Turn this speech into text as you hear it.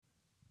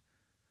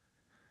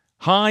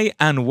Hi,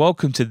 and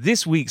welcome to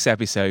this week's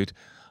episode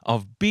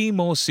of Be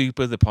More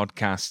Super, the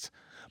podcast.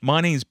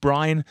 My name's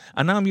Brian,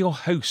 and I'm your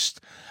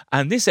host.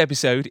 And this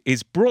episode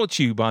is brought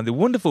to you by the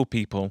wonderful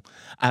people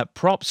at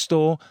Prop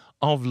Store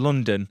of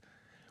London.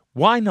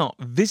 Why not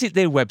visit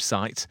their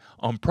website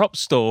on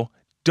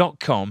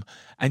propstore.com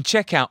and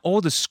check out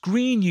all the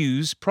screen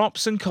use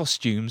props and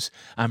costumes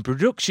and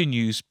production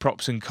use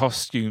props and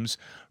costumes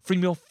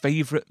from your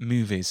favourite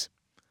movies.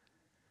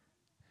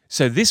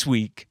 So this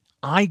week,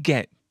 I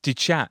get to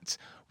chat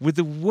with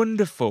the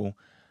wonderful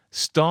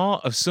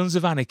star of Sons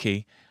of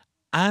Anarchy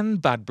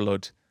and Bad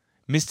Blood,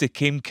 Mr.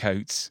 Kim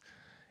Coates,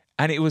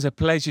 and it was a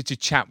pleasure to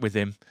chat with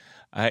him.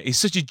 He's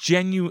such a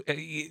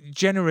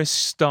generous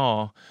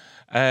star,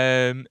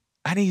 and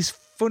he's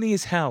funny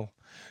as hell.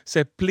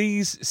 So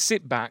please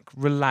sit back,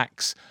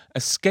 relax,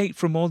 escape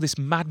from all this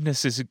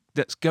madness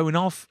that's going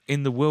off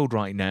in the world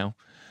right now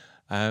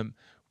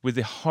with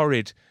the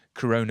horrid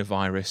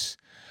coronavirus.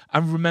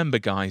 And remember,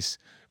 guys,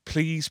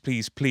 please,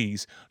 please,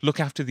 please look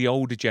after the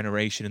older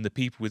generation and the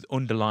people with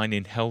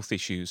underlying health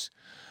issues.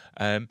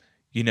 You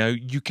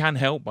can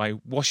help by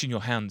washing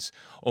your hands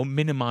or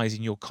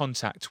minimizing your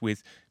contact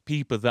with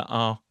people that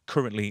are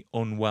currently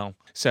unwell.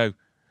 So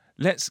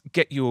let's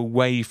get you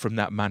away from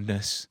that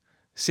madness.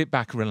 Sit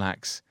back,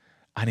 relax,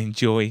 and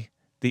enjoy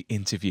the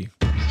interview.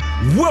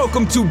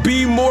 Welcome to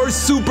Be More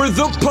Super,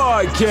 the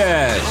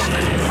podcast.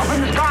 Up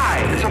in the sky,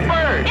 it's a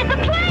bird. It's a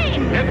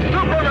plane! It's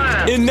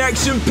Superman! An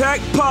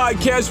action-packed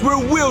podcast where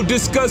we'll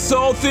discuss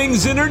all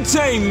things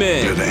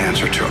entertainment. You're the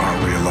answer to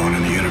Are We Alone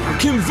in the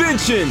Universe?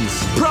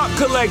 Conventions, prop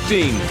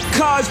collecting,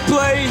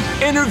 cosplay,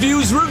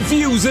 interviews,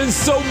 reviews, and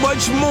so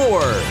much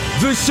more.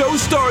 The show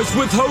starts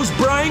with host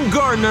Brian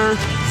Gardner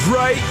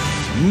right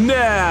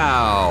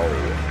now.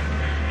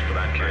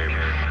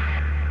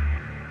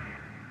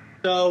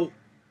 So,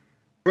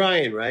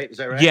 Brian, right? Is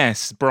that right?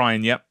 Yes,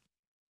 Brian, yep.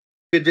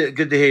 Good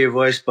to hear your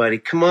voice, buddy.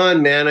 Come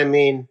on, man. I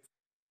mean,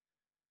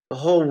 the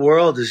whole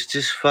world is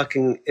just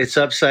it's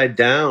upside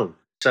down.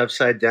 It's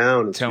upside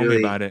down. It's Tell me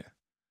about it.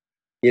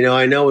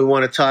 I know we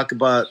want to talk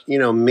about,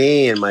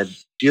 me and my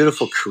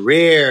beautiful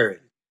career and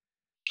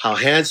how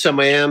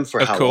handsome I am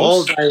for how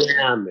old I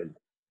am.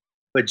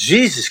 But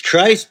Jesus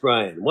Christ,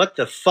 Brian, what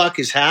the fuck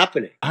is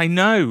happening? I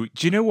know.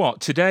 Do you know what?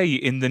 Today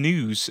in the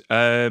news,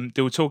 they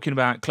were talking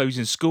about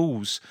closing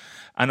schools.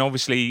 And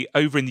obviously,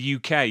 over in the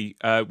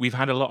UK, we've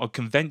had a lot of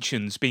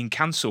conventions being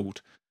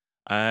cancelled.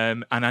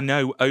 And I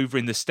know over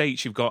in the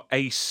States, you've got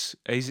ACE.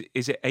 Is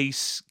it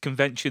ACE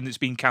convention that's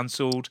been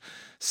cancelled?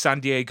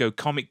 San Diego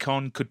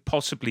Comic-Con could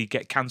possibly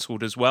get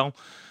cancelled as well.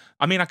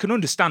 I mean, I can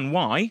understand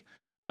why.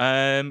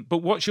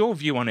 But what's your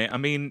view on it? I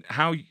mean,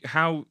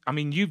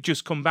 you've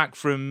just come back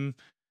from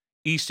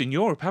Eastern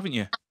Europe, haven't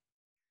you?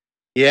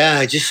 Yeah,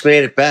 I just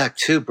made it back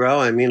too, bro.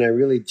 I mean, I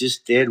really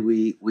just did.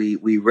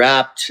 We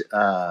wrapped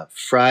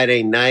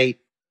Friday night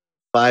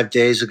 5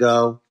 days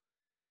ago,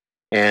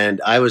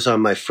 and I was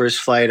on my first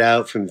flight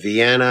out from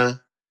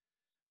Vienna.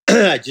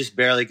 I just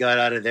barely got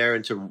out of there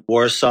into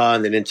Warsaw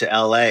and then into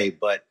LA,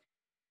 but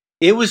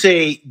it was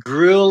a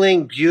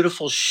grueling,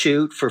 beautiful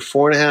shoot for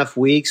 4.5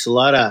 weeks. A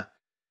lot of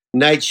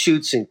night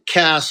shoots in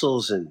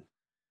castles and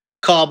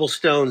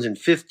cobblestones in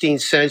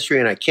 15th century,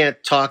 and I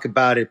can't talk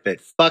about it,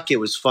 but fuck, it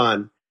was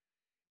fun.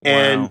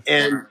 Wow.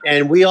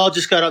 And we all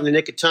just got out in the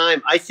nick of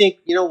time. I think,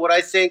 what I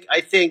think?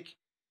 I think,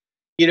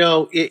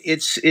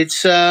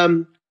 it's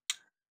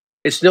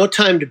no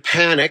time to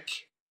panic.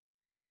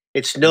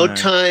 It's no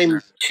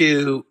time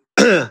to,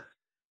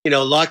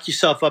 lock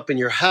yourself up in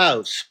your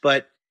house.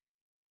 But,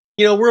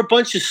 we're a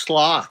bunch of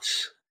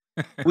sloths.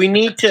 We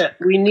need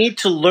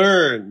to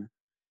learn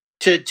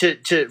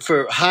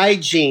for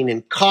hygiene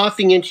and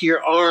coughing into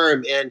your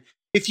arm. And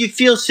if you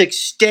feel sick,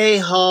 stay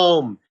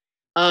home.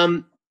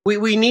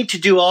 We need to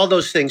do all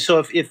those things. So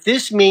if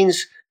this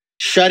means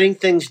shutting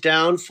things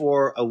down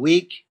for a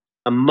week,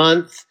 a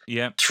month,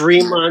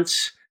 3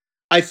 months,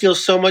 I feel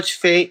so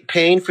much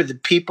pain for the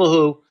people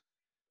who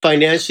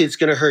financially it's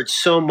going to hurt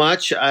so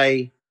much.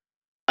 I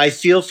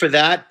feel for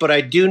that, but I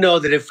do know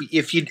that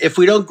if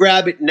we don't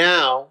grab it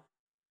now,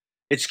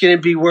 it's going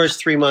to be worse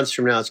 3 months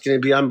from now. It's going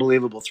to be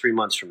unbelievable 3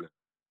 months from now.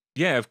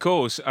 Yeah, of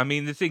course. I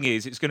mean, the thing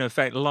is, it's going to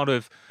affect a lot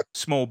of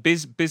small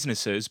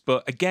businesses,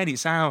 but again,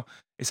 it's our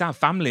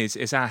families,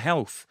 it's our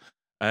health.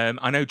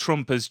 I know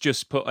Trump has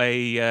just put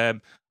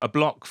a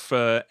block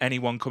for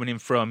anyone coming in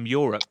from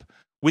Europe,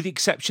 with the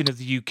exception of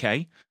the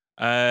UK,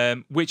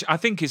 which I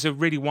think is a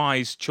really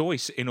wise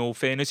choice. In all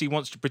fairness, he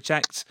wants to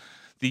protect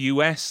the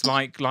US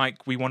like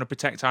we want to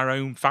protect our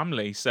own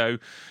family. So,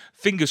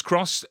 fingers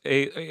crossed,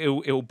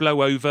 it'll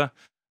blow over.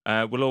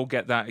 We'll all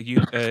get that.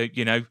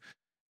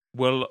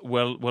 We'll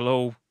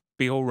all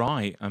be all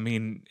right. I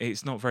mean,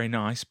 it's not very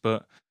nice,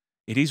 but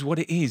it is what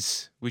it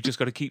is. We've just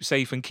got to keep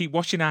safe and keep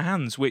washing our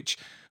hands, which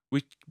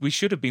we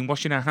should have been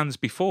washing our hands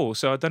before.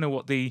 So I don't know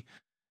what the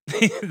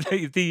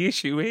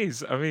issue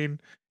is. I mean,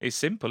 it's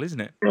simple,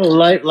 isn't it? Well,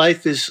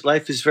 life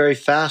is very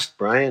fast,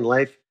 Brian.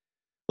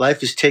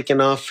 Life is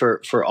taking off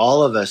for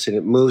all of us, and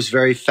it moves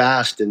very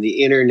fast. And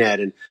the internet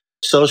and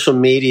social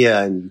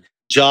media and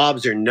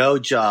jobs or no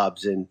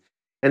jobs, and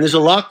And there's a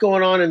lot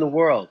going on in the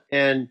world.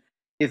 And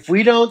if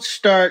we don't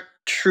start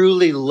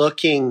truly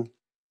looking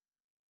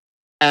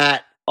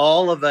at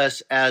all of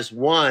us as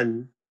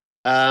one,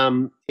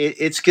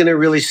 it's going to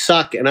really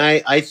suck. And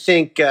I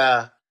think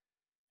the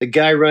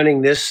guy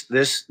running this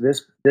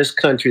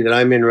country that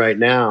I'm in right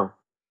now,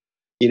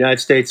 the United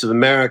States of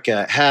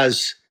America,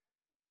 has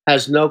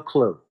no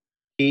clue.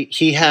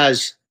 He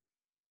has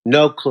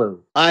no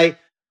clue. I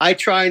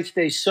try and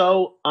stay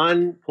so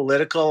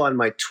unpolitical on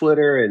my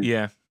Twitter,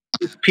 and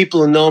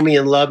people who know me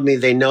and love me,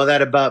 they know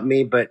that about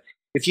me. But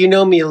if you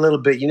know me a little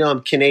bit, you know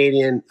I'm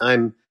Canadian.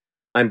 I'm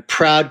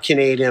proud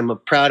Canadian. I'm a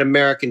proud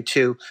American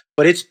too.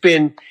 But it's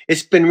been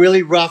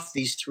really rough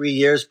these 3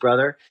 years,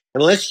 brother.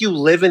 Unless you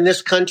live in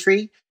this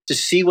country to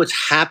see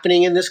what's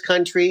happening in this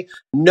country,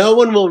 no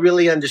one will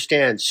really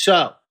understand.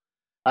 So,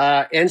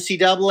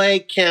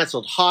 NCAA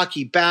canceled,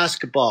 hockey,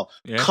 basketball,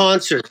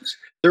 concerts.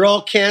 They're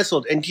all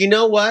canceled. And do you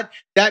know what?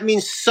 That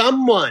means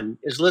someone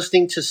is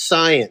listening to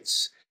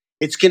science.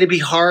 It's going to be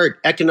hard.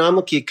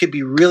 Economically, it could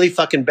be really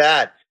fucking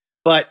bad.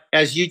 But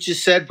as you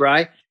just said,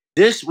 Bri,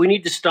 we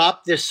need to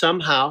stop this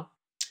somehow.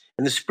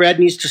 And the spread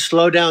needs to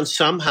slow down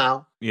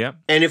somehow. Yeah.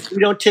 And if we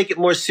don't take it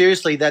more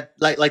seriously, that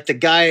like the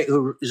guy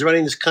who is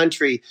running this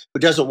country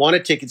who doesn't want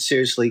to take it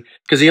seriously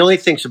because he only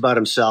thinks about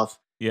himself.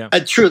 Yeah.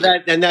 True.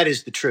 That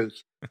is the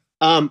truth.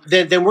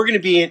 Then we're going to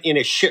be in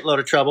a shitload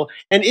of trouble.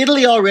 And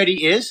Italy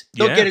already is.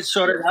 They'll get it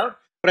sorted out.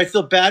 But I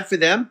feel bad for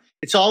them.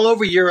 It's all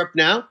over Europe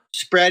now,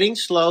 spreading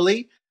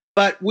slowly.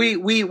 But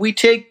we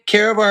take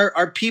care of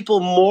our people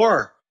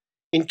more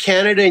in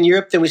Canada and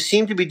Europe than we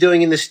seem to be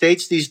doing in the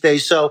States these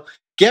days. So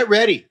get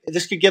ready.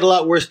 This could get a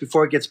lot worse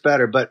before it gets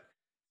better. But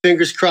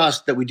fingers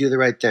crossed that we do the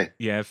right thing.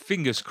 Yeah,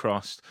 fingers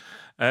crossed.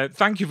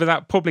 Thank you for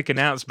that public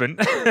announcement.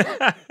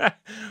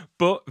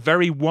 But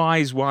very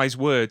wise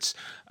words.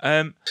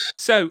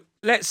 So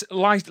let's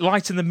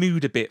lighten the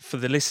mood a bit for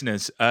the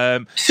listeners.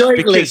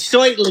 Certainly,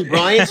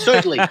 Brian,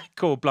 certainly.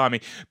 Cool, blimey.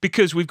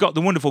 Because we've got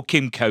the wonderful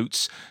Kim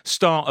Coates,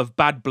 star of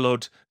Bad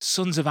Blood,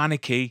 Sons of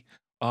Anarchy.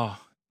 Oh,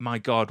 my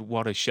God,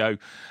 what a show.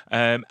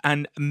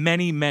 And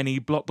many, many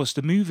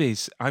blockbuster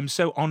movies. I'm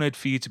so honoured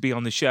for you to be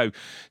on the show.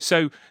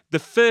 So the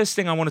first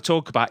thing I want to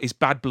talk about is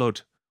Bad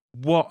Blood.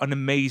 What an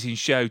amazing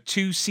show.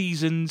 2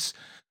 seasons.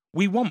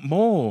 We want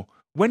more.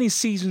 When is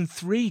season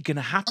 3 going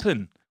to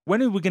happen?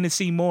 When are we going to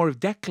see more of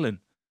Declan?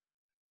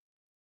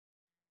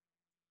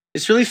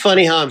 It's really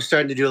funny how I'm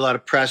starting to do a lot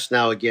of press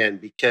now again,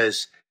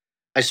 because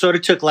I sort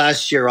of took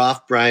last year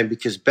off, Brian,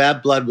 because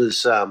Bad Blood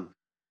was on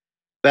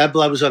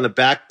the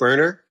back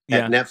burner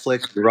at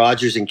Netflix,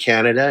 Rogers in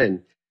Canada,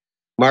 and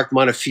Mark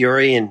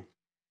Montefiore and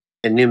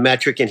New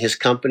Metric and his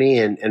company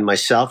and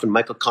myself and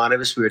Michael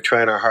Conovis, we were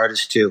trying our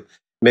hardest to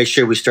make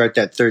sure we start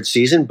that 3rd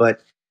season,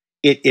 but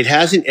it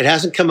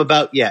hasn't come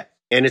about yet.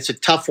 And it's a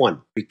tough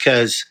one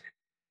because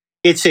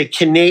it's a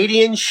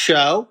Canadian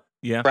show.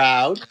 Yeah.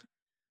 Proud.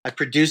 I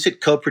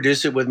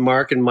co-produce it with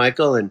Mark and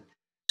Michael and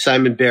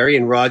Simon Barry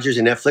and Rogers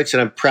and Netflix,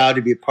 and I'm proud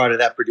to be a part of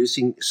that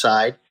producing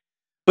side.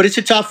 But it's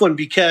a tough one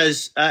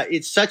because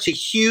it's such a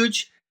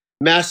huge,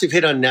 massive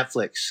hit on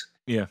Netflix.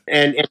 Yeah.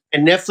 And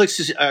Netflix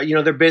is,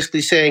 they're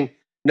basically saying,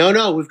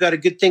 no, we've got a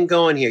good thing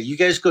going here. You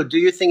guys go do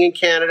your thing in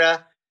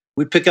Canada.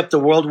 We pick up the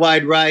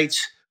worldwide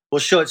rights. We'll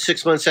show it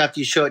 6 months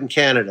after you show it in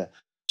Canada.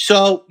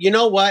 So you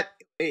know what?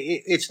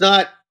 It's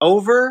not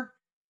over,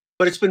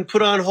 but it's been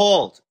put on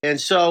hold.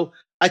 And so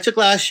I took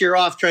last year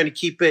off trying to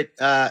keep it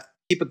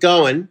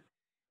going,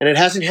 and it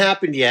hasn't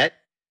happened yet.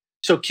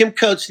 So Kim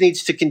Coates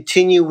needs to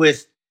continue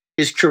with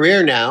his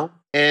career now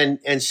and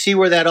see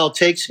where that all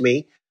takes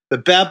me.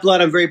 But Bad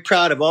Blood, I'm very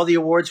proud of all the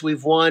awards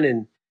we've won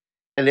and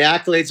the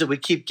accolades that we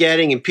keep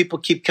getting, and people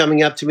keep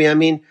coming up to me. I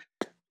mean,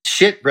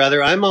 shit,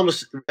 brother, I'm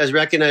almost as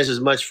recognized as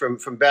much from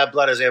Bad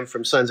Blood as I am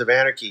from Sons of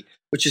Anarchy,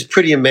 which is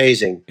pretty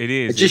amazing. It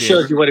is. It just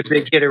shows you what a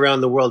big hit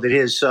around the world it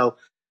is. So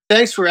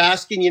thanks for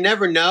asking. You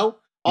never know.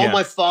 All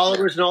my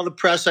followers and all the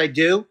press I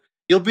do,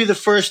 you'll be the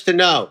first to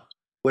know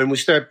when we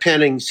start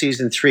penning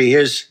season 3.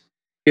 Here's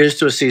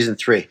to a season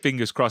 3.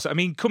 Fingers crossed. I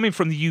mean, coming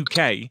from the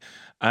UK,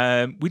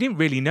 we didn't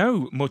really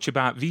know much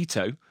about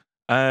Vito.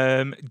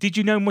 Did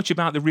you know much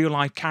about the real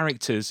life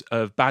characters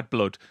of Bad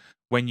Blood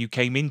when you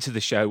came into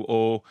the show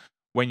or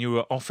when you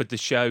were offered the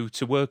show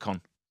to work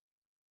on?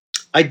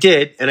 I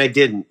did, and I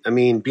didn't. I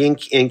mean, being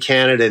in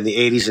Canada in the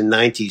 80s and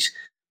 90s,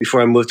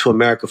 before I moved to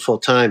America full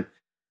time,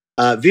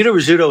 Vito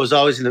Rizzuto was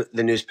always in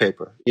the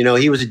newspaper. You know,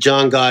 he was a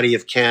John Gotti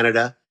of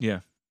Canada. Yeah.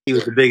 He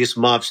was the biggest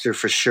mobster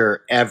for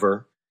sure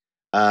ever.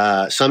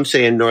 Some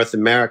say in North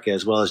America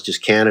as well as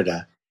just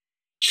Canada.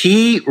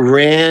 He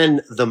ran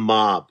the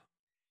mob.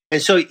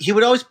 And so he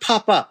would always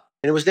pop up.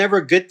 And it was never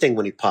a good thing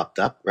when he popped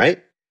up,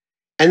 right?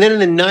 And then in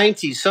the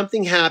 90s,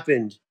 something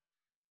happened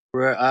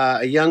where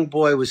a young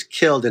boy was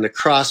killed in a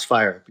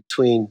crossfire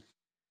between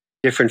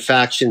different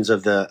factions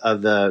of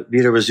the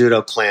Vito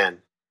Rizzuto clan.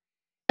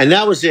 And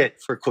that was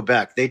it for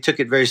Quebec. They took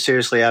it very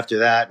seriously after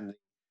that. And the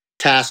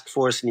task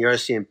force and the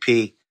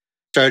RCMP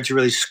started to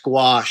really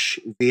squash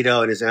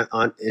Vito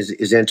and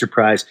his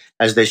enterprise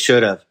as they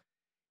should have.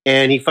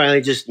 And he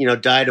finally just,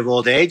 died of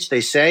old age,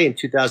 they say, in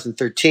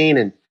 2013.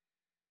 And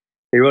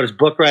he wrote his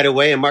book right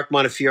away, and Mark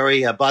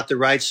Montefiore bought the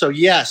rights. So,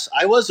 yes,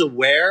 I was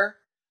aware.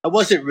 I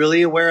wasn't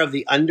really aware of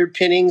the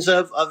underpinnings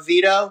of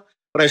Vito,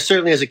 but I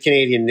certainly, as a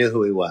Canadian, knew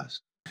who he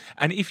was.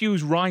 And if you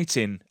was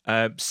writing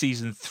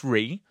season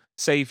 3,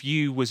 say if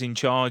you was in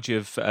charge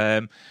of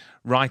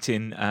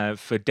writing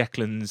for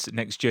Declan's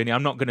next journey,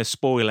 I'm not going to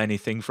spoil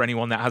anything for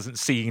anyone that hasn't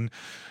seen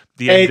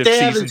the end of season 2. If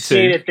they haven't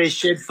seen it, they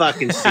should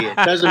fucking see it.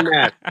 Doesn't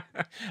matter.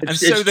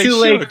 It's so too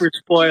late for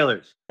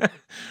spoilers.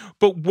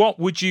 But what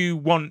would you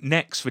want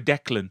next for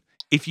Declan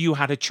if you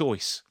had a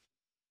choice?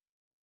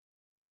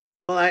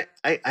 Well,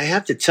 I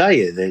have to tell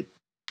you that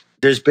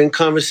there's been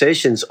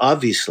conversations,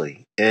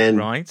 obviously, and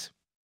right.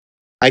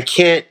 I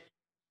can't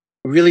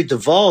really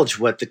divulge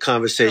what the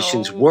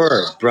conversations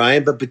were,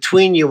 Brian, but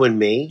between you and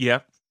me,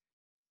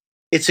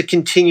 it's a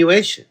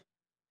continuation.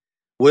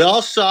 We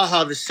all saw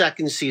how the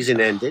second season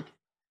ended.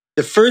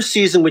 The first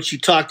season, which you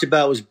talked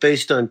about, was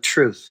based on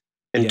truth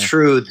and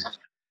truth.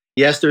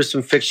 Yes, there was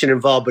some fiction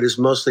involved, but it's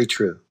mostly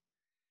true.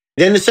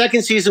 Then the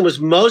second season was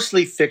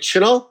mostly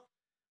fictional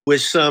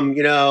with some,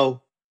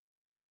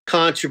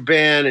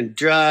 contraband and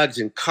drugs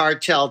and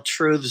cartel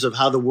truths of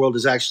how the world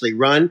is actually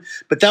run.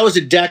 But that was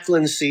a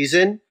Declan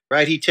season,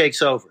 right? He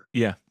takes over.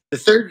 Yeah. The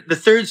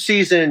third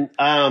season,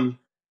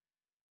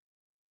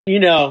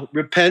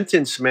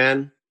 repentance,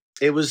 man.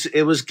 It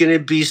was going to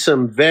be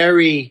some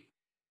very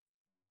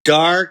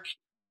dark,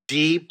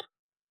 deep,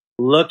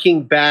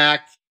 looking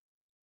back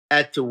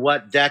at to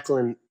what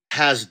Declan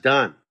has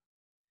done.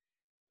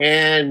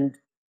 And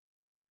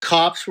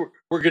cops were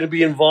going to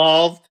be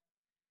involved,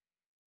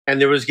 and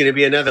there was going to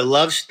be another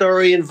love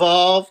story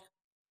involved.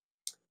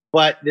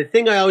 But the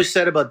thing I always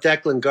said about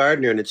Declan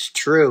Gardner, and it's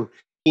true,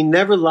 he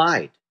never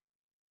lied.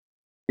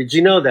 Did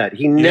you know that?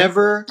 He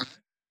never,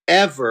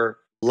 ever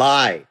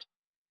lied.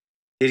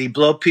 Did he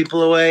blow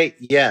people away?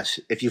 Yes.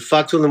 If you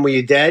fucked with him, were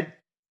you dead?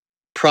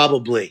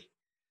 Probably.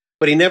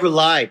 But he never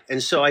lied.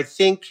 And so I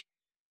think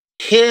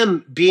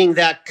him being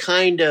that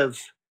kind of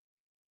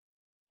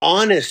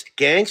honest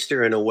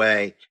gangster in a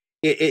way,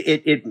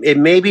 it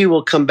maybe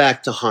will come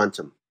back to haunt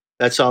him.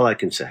 That's all I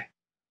can say.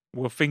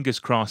 Well, fingers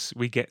crossed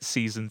we get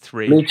season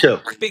 3. Me too.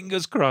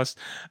 Fingers crossed.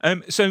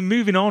 So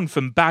moving on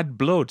from Bad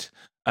Blood,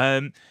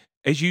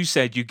 as you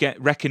said, you get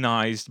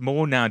recognised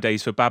more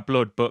nowadays for Bad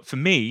Blood. But for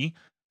me,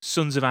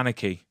 Sons of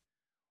Anarchy,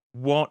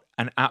 what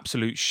an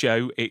absolute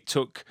show. It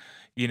took,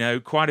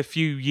 quite a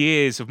few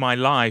years of my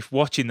life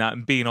watching that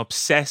and being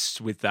obsessed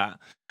with that.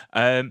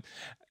 Fucking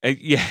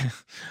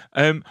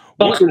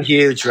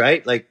huge,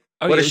 right? Like,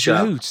 what a show.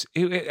 Loads.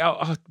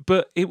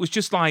 But it was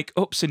just like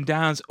ups and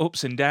downs,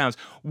 ups and downs.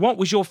 What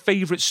was your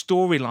favourite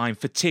storyline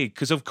for Tig?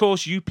 Because, of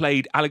course, you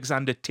played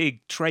Alexander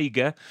Tig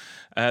Traeger,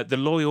 the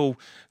loyal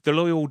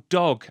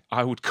dog,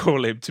 I would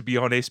call him, to be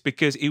honest,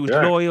 because he was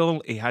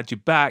loyal, he had your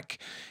back.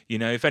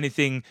 If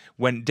anything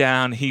went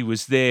down, he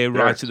was there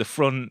right to the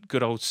front,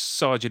 good old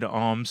Sergeant at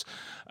Arms.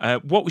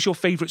 What was your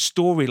favourite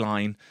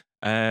storyline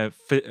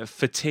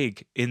for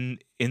Tig in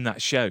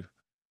that show?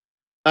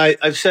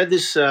 I've said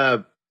this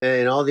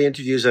in all the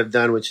interviews I've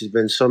done, which has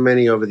been so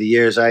many over the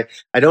years. I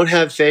don't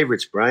have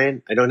favorites,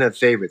 Brian. I don't have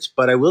favorites.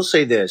 But I will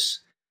say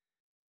this.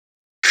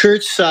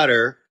 Kurt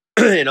Sutter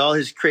and all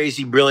his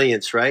crazy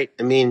brilliance, right?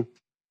 I mean,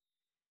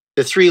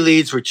 the 3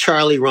 leads were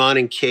Charlie, Ron,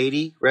 and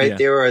Katie, right? Yeah.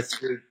 They were our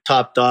 3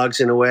 top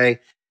dogs in a way.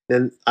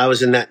 Then I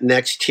was in that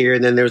next tier,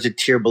 and then there was a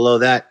tier below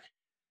that.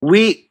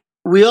 We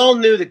all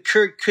knew that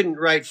Kurt couldn't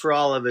write for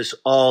all of us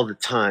all the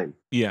time.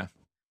 Yeah.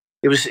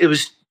 It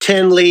was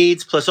 10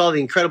 leads plus all the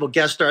incredible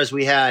guest stars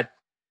we had.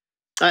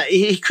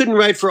 He couldn't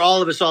write for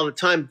all of us all the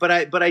time, but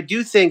I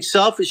do think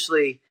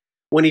selfishly,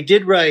 when he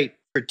did write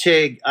for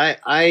Tig,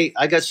 I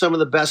got some of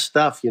the best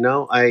stuff.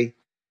 I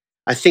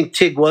think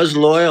Tig was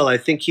loyal. I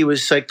think he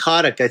was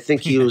psychotic. I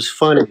think he was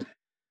funny.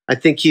 I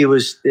think he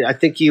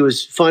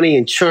was funny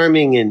and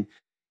charming, and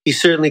he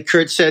certainly.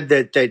 Kurt said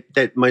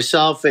that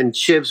myself and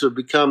Chibs would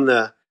become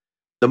the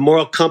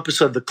moral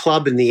compass of the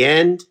club in the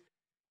end,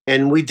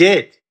 and we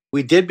did.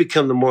 We did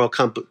become the moral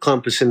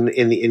compass in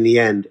the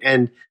end,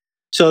 and.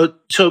 So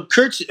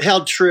Kurt's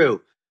held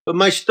true, but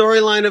my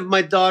storyline of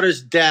my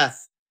daughter's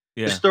death,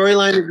 the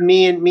storyline of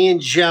me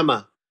and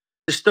Gemma,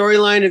 the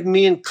storyline of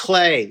me and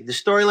Clay, the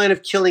storyline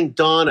of killing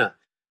Donna,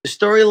 the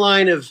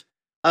storyline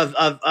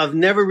of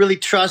never really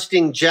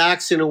trusting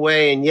Jax in a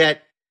way, and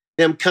yet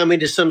them coming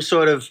to some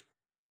sort of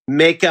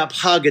make-up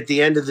hug at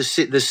the end of the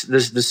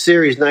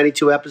series,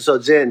 92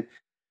 episodes in.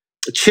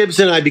 Chibs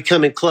and I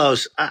becoming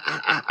close.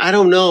 I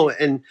don't know,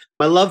 and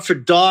my love for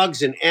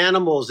dogs and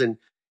animals and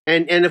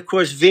of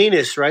course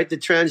Venus, right? The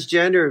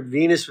transgender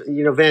Venus,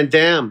 Van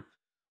Damme.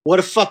 What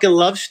a fucking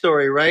love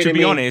story, right? To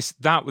be honest,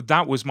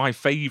 that was my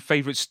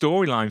favorite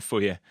storyline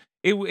for you.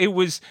 It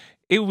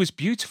was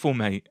beautiful,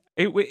 mate.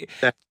 Do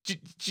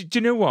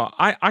you know what?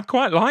 I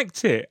quite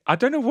liked it. I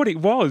don't know what it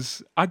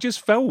was. I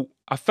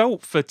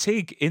felt for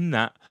Tig in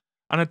that,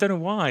 and I don't know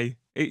why.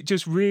 It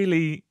just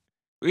really,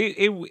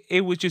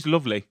 it was just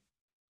lovely.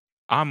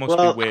 I must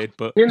be weird,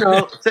 but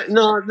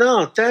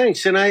no,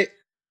 thanks. And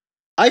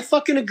I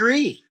fucking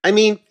agree. I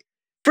mean,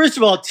 first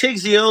of all,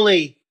 Tig's the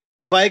only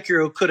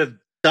biker who could have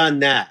done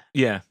that.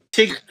 Yeah.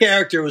 Tig's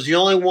character was the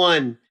only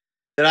one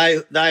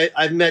that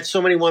I've met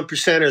so many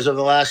 1%ers over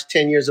the last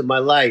 10 years of my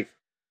life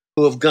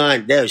who have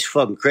gone, that was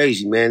fucking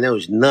crazy, man. That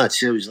was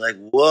nuts. It was like,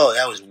 whoa,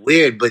 that was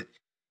weird, but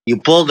you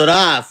pulled it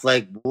off.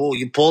 Like, whoa,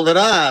 you pulled it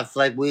off.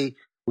 Like we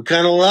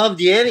kind of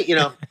loved you,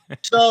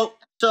 So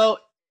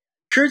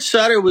Kurt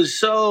Sutter was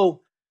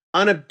so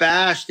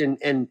unabashed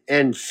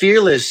and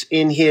fearless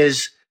in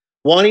his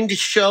wanting to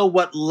show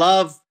what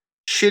love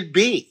should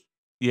be,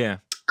 Yeah.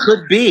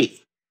 could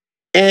be.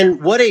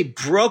 And what a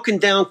broken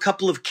down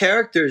couple of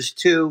characters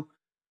to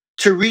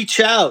reach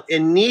out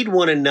and need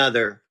one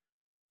another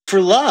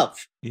for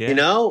love, Yeah.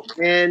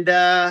 And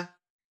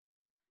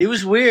it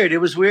was weird. It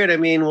was weird. I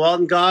mean,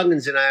 Walton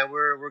Goggins and I,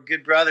 we're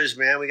good brothers,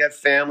 man. We got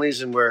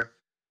families, and we're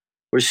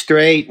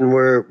straight, and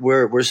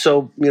we're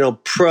so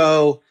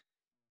pro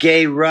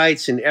gay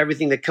rights and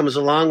everything that comes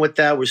along with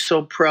that. We're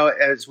so pro,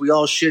 as we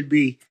all should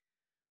be.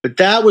 But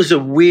that was a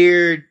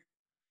weird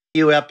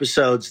few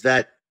episodes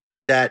that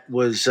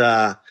was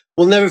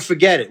we'll never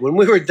forget it. When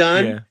we were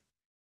done,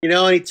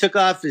 and he took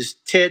off his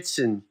tits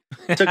and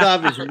took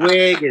off his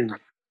wig, and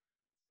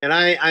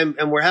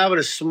we're having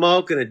a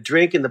smoke and a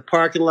drink in the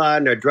parking lot,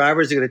 and our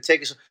drivers are going to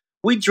take us.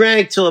 We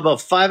drank till about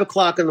 5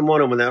 o'clock in the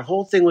morning when that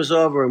whole thing was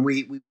over, and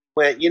we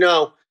went,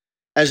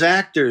 as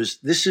actors,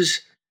 this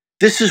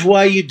is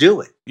why you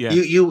do it. Yeah.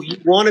 You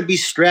want to be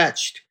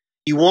stretched.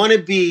 You want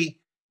to be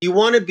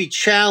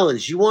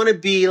challenged. You want to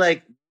be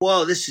like,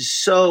 whoa, this is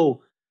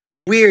so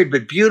weird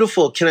but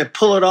beautiful. Can I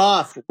pull it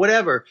off?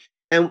 Whatever.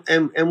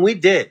 And we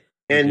did.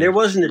 And there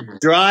wasn't a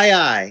dry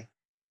eye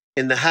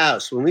in the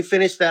house. When we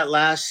finished that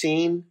last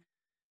scene,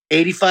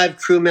 85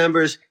 crew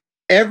members,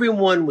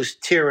 everyone was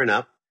tearing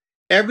up.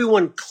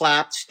 Everyone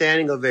clapped,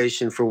 standing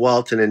ovation for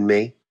Walton and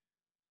me.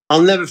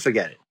 I'll never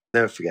forget it.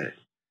 Never forget it.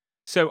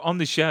 So on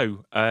the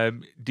show,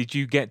 did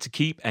you get to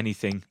keep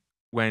anything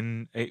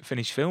when it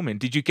finished filming?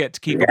 Did you get to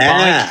keep a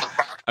bite,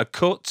 a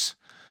cut?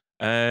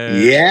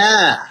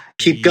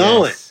 Keep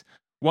going.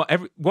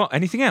 What?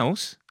 Anything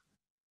else?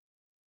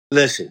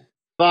 Listen,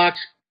 Fox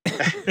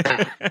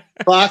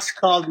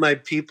called my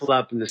people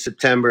up in the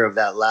September of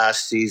that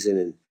last season,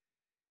 and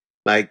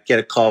I get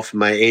a call from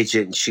my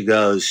agent, and she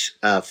goes,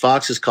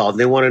 Fox has called, and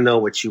they want to know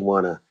what you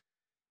want to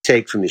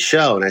take from the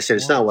show. And I said,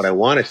 it's not what I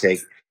want to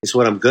take. It's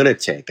what I'm going to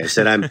take. I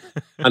said, I'm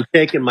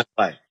taking my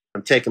bike.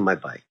 I'm taking my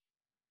bike.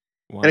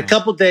 Wow. And a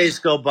couple days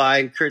go by,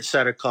 and Kurt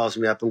Sutter calls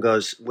me up and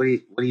goes, what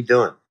are you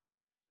doing?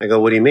 I go,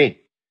 what do you mean?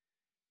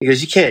 He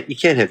goes, you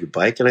can't have your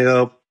bike. And I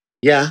go,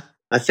 yeah,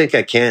 I think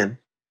I can.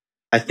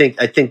 I think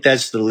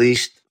that's the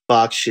least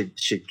Fox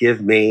should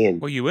give me.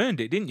 And well, you earned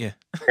it, didn't you?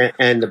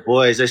 and the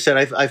boys, I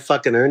said, I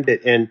fucking earned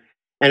it. And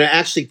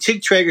actually,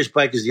 Tig Traeger's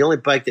bike is the only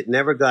bike that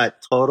never got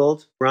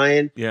totaled,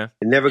 Brian. Yeah.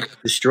 It never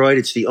got destroyed.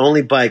 It's the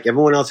only bike.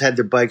 Everyone else had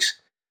their bikes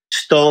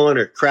stolen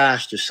or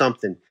crashed or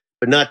something,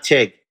 but not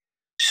Tig.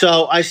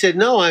 So I said,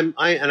 no, and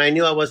I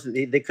knew I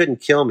wasn't, they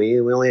couldn't kill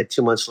me. We only had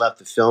 2 months left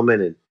to film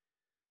it.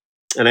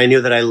 And I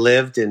knew that I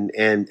lived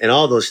and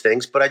all those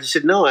things, but I just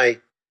said, no,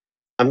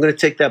 I'm going to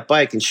take that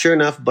bike. And sure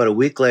enough, about a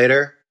week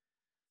later,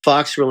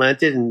 Fox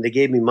relented, and they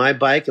gave me my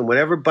bike, and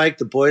whatever bike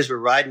the boys were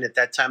riding at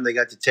that time, they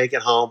got to take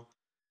it home.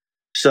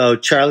 So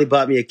Charlie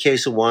bought me a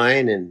case of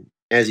wine, and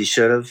as he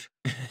should have,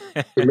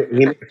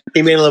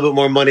 he made a little bit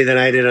more money than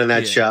I did on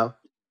that show.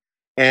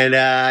 And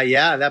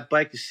that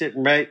bike is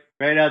sitting right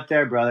out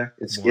there, brother.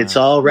 It's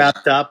all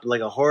wrapped up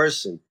like a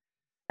horse, and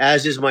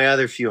as is my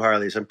other few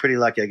Harleys. I'm pretty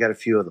lucky. I got a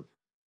few of them.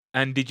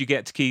 And did you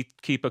get to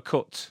keep a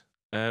cut?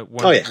 Yeah.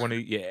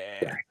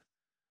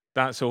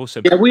 That's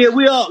awesome. Yeah,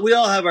 we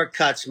all have our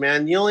cuts,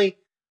 man.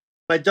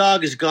 My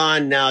dog is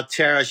gone now,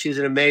 Tara. She was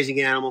an amazing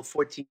animal,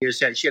 14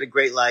 years old. She had a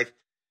great life.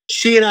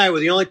 She and I were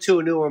the only two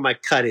who knew where my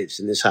cut is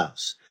in this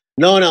house.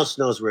 No one else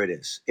knows where it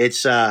is.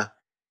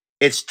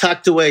 It's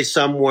tucked away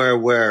somewhere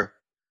where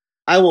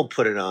I won't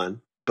put it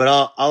on, but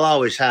I'll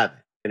always have it.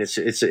 And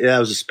that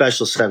was a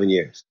special 7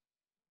 years.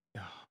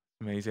 Oh,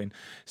 amazing.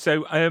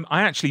 So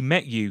I actually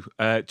met you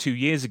 2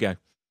 years ago.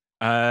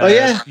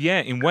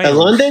 Yeah, in Wales. In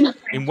London?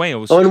 In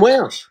Wales. Oh, in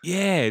Wales.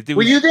 Yeah.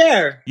 Were you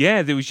there?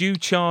 Yeah, there was you,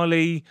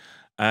 Charlie.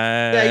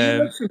 Yeah,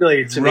 you look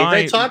familiar to me.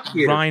 They talked to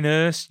you. Ryan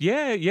Hurst.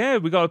 Yeah,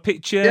 we got a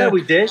picture. Yeah,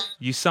 we did.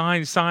 You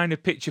signed a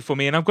picture for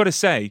me, and I've got to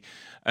say,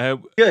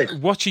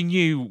 good. Watching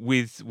you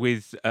with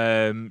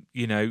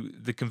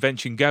the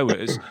convention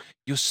goers,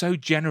 you're so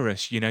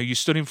generous. You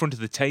stood in front of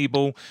the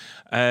table,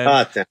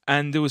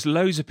 and there was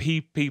loads of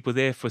people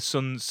there for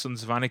Sons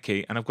of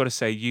Anarchy, and I've got to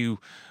say, you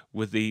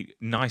were the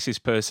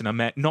nicest person I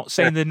met. Not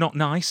saying they're not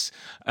nice,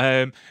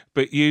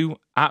 but you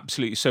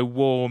absolutely so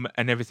warm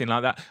and everything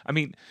like that. I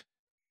mean,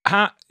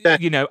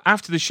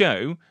 after the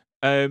show,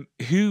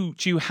 who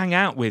do you hang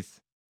out with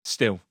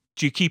still?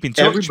 Do you keep in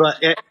touch?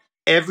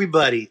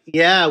 Everybody.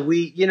 Yeah,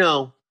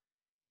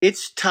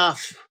 it's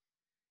tough.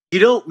 You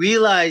don't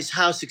realize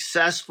how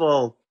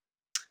successful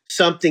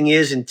something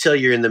is until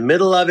you're in the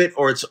middle of it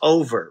or it's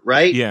over,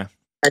 right? Yeah.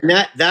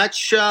 And that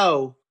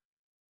show,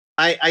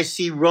 I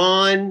see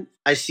Ron,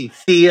 I see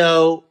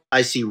Theo,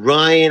 I see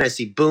Ryan, I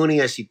see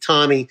Booney, I see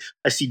Tommy,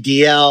 I see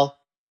DL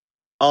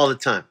all the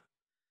time.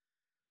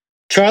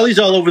 Charlie's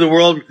all over the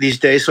world these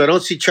days, so I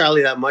don't see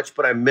Charlie that much,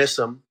 but I miss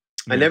him.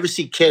 I never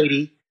see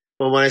Katie.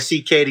 Well, when I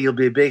see Katie, it'll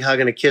be a big hug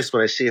and a kiss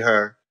when I see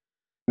her.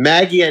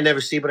 Maggie, I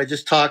never see, but I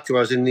just talked to her.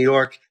 I was in New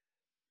York,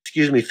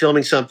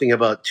 filming something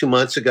about 2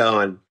 months ago,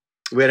 and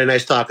we had a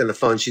nice talk on the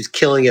phone. She's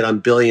killing it on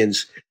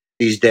Billions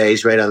these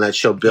days, right on that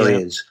show,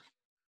 Billions.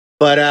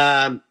 Yeah.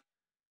 But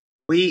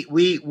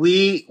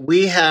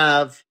we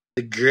have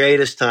the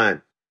greatest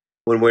time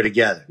when we're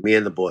together, me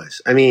and the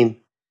boys. I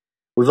mean,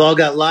 we've all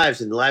got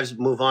lives, and lives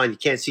move on. You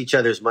can't see each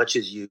other as much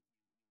as you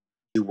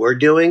were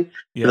doing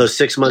in those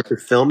 6 months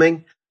of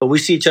filming. But we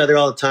see each other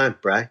all the time,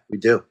 Bri. We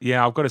do.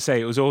 Yeah, I've got to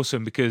say, it was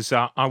awesome because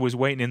I was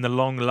waiting in the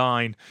long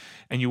line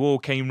and you all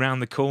came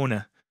round the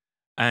corner.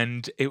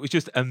 And it was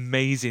just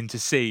amazing to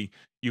see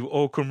you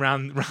all come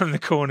round the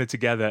corner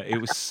together.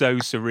 It was so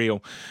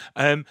surreal.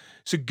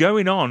 So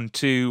going on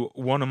to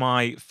one of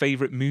my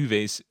favourite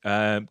movies,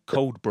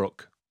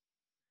 Coldbrook.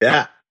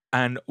 Yeah.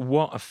 And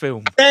what a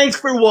film. Thanks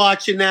for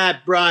watching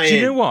that, Brian. Do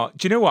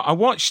you know what? I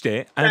watched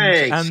it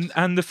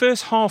and the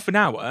first half an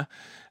hour,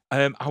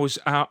 I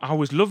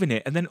was loving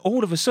it. And then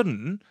all of a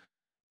sudden,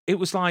 it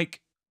was like,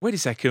 wait a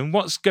second,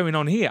 what's going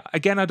on here?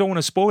 Again, I don't want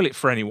to spoil it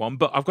for anyone,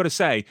 but I've got to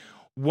say,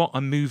 what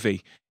a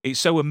movie. It's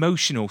so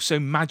emotional, so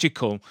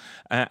magical.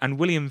 And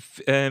William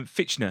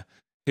Fichtner,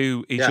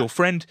 who is your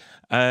friend,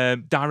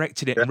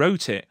 directed it and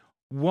wrote it.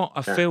 What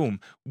a film.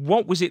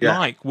 What was it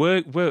like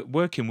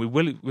working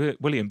with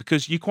William?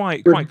 Because you're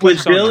quite close.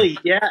 With Billy,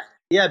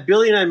 yeah.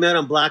 Billy and I met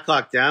on Black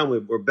Hawk Down.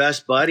 We're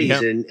best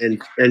buddies.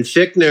 And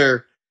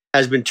Fichtner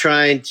has been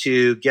trying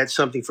to get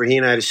something for he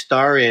and I to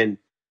star in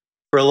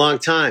for a long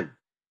time.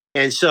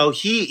 And so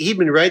he'd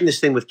been writing this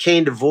thing with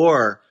Kane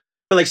DeVore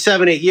for like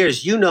 7-8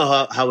 years. You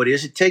know how it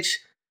is. It takes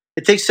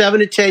 7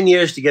 to 10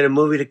 years to get a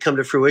movie to come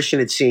to fruition,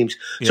 it seems.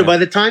 Yeah. So by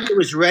the time it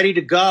was ready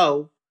to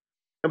go,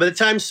 and by the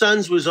time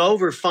Sons was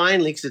over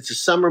finally, because it's a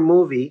summer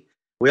movie,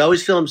 we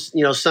always film,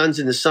 Sons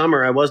in the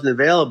summer. I wasn't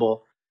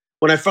available.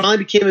 When I finally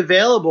became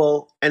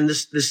available and the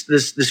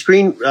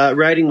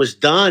screenwriting was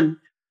done,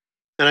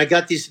 and I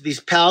got these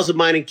pals of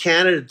mine in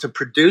Canada to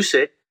produce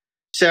it,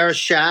 Sarah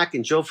Shack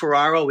and Joe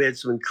Ferraro. We had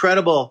some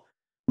incredible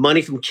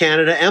money from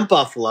Canada and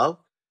Buffalo.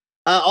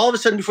 All of a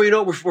sudden, before you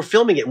know it, we're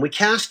filming it and we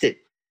cast it.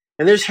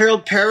 And there's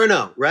Harold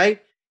Perrineau,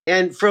 right?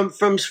 And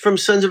from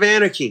Sons of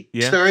Anarchy,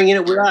 starring in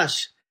it with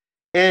us.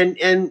 And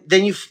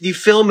then you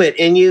film it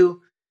and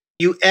you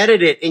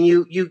edit it and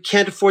you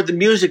can't afford the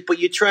music, but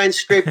you try and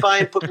scrape by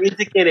and put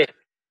music in it.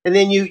 And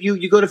then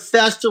you go to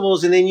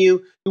festivals and then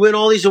you win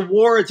all these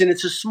awards, and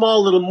it's a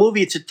small little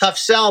movie. It's a tough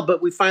sell,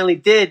 but we finally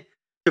did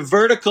to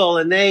Vertical,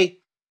 and they,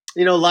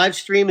 live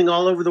streaming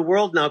all over the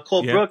world now,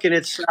 Coldbrook, and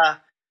it's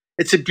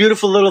a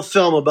beautiful little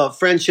film about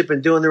friendship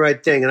and doing the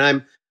right thing.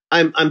 And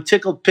I'm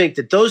tickled pink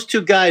that those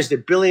two guys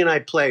that Billy and I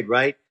played,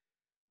 right,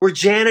 we're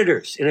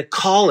janitors in a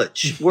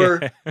college.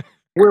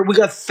 We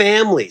got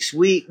families.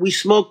 We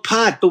smoke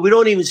pot, but we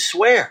don't even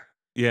swear.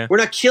 Yeah. We're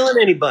not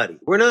killing anybody.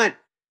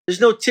 There's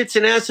no tits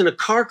and ass in a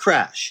car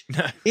crash.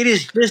 It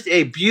is just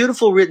a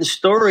beautiful written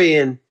story.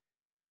 And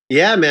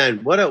yeah,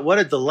 man, what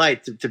a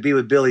delight to be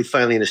with Billy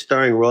finally in a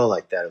starring role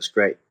like that. It was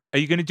great. Are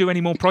you going to do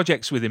any more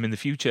projects with him in the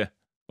future?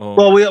 Or?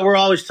 Well, we're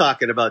always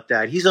talking about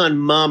that. He's on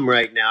Mum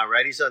right now,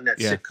 right? He's on that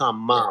sitcom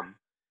Mum.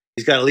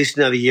 He's got at least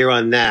another year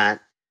on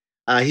that.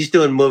 He's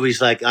doing movies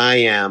like I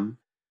Am.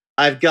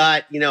 I've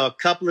got, a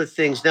couple of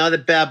things. Now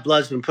that Bad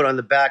Blood's been put on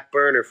the back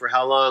burner, for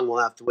how long,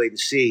 we'll have to wait and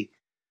see.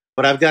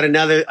 But I've got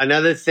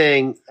another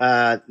thing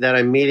that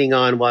I'm meeting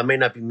on. Well, I may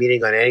not be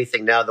meeting on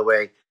anything now the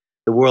way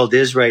the world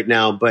is right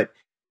now. But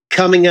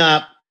coming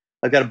up,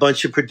 I've got a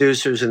bunch of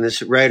producers and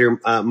this writer,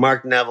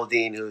 Mark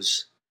Neveldine,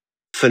 who's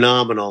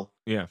phenomenal.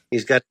 Yeah.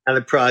 He's got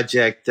another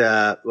project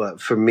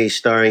for me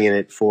starring in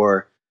it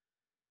for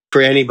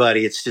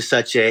anybody. It's just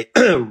such a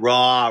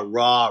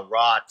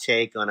raw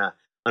take on a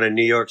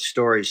New York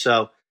story.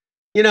 So,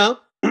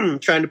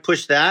 trying to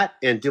push that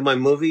and do my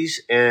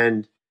movies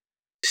and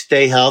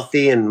stay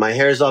healthy. And my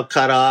hair's all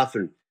cut off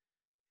and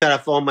cut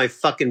off all my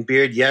fucking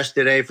beard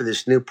yesterday for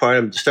this new part.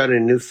 I'm starting a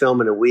new film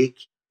in a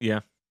week.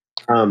 Yeah.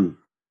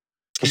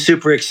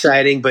 Super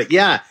exciting. But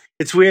yeah,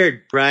 it's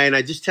weird, Brian.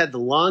 I just had the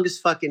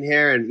longest fucking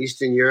hair in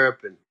Eastern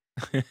Europe and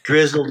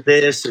grizzled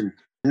this, and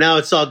now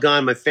it's all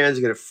gone. My fans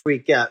are going to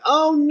freak out.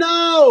 Oh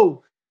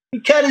no! He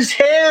cut his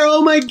hair.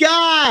 Oh my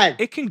God!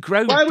 It can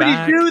grow Why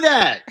back. would he do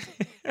that?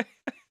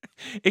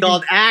 It's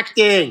called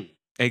acting.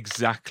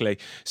 Exactly.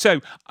 So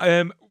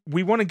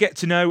we want to get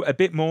to know a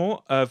bit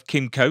more of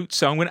Kim Coates.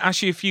 So I'm going to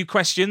ask you a few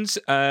questions.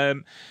 Just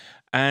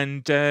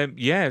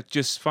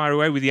fire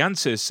away with the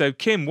answers. So,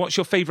 Kim, what's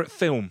your favourite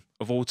film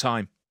of all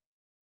time?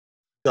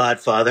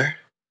 Godfather.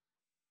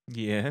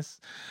 Yes.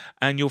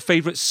 And your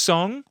favourite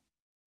song?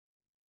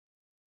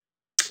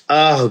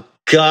 Oh,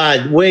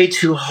 God, way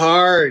too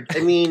hard. I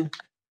mean,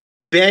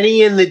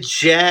 Benny and the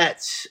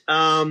Jets,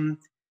 Riders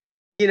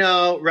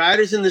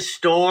in the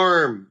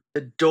Storm,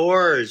 The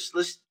Doors.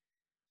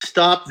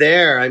 stop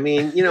there. I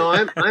mean, you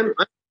know,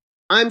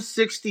 I'm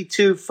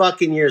 62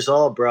 fucking years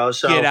old, bro.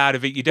 So Get out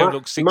of it. You don't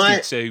look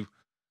 62.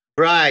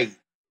 Right.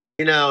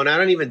 You know, and I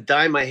don't even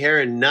dye my hair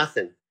and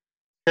nothing.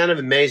 Kind of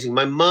amazing.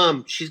 My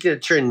mom, she's going to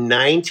turn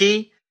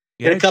 90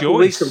 in a couple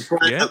Joyce. weeks.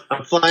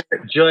 I'm flying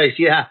Joyce.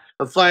 Yeah.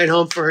 I'm flying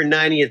home for her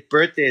 90th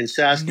birthday in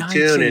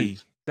Saskatoon. 90.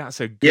 And that's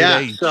a good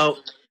age. So,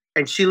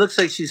 and she looks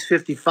like she's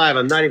 55.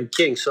 I'm not even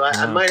kidding. So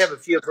I might have a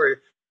few of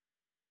her.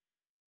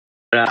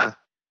 I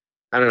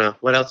don't know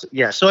what else.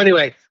 Yeah. So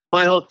anyway,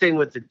 my whole thing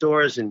with the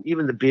Doors and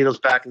even the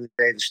Beatles back in the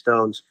day, the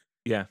Stones.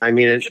 Yeah. I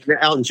mean,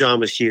 Elton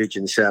John was huge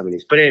in the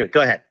 70s. But anyway,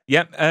 go ahead.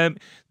 Yep.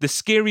 The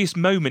scariest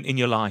moment in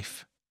your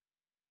life.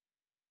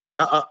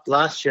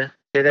 Lost you.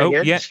 Say that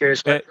again?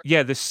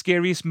 Yeah. The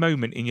scariest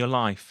moment in your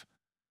life.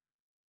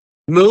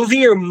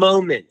 Movie or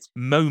moment?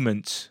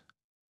 Moment.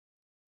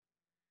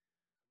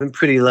 I'm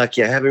pretty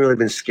lucky. I haven't really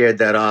been scared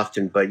that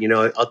often, but you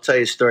know, I'll tell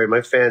you a story.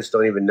 My fans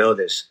don't even know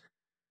this.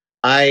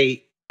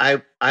 I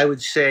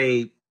would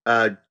say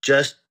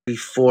just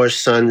before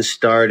sun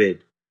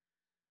started,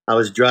 I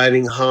was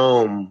driving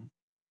home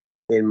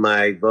in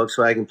my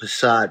Volkswagen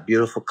Passat,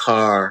 beautiful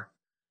car,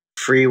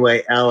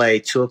 freeway, LA,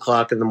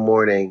 2:00 in the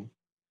morning,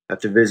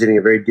 after visiting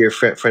a very dear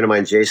friend of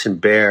mine, Jason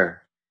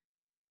Bear.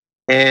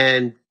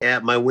 And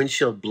my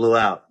windshield blew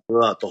out.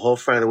 The whole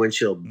front of the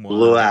windshield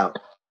blew out.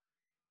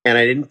 And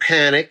I didn't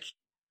panic.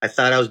 I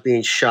thought I was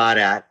being shot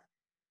at.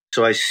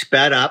 So I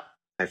sped up.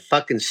 I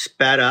fucking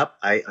sped up.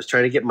 I was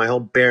trying to get my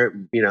whole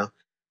the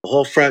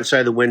whole front side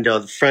of the window.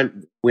 The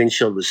front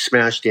windshield was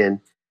smashed in.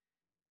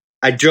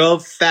 I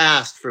drove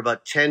fast for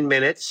about 10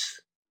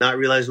 minutes, not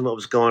realizing what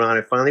was going on.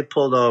 I finally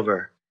pulled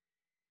over.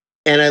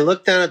 And I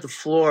looked down at the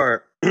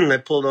floor. I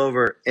pulled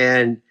over,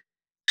 and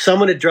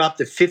someone had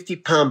dropped a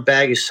 50-pound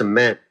bag of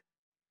cement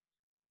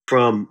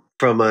from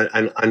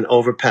an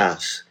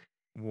overpass.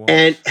 What?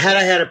 And had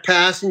I had a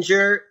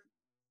passenger,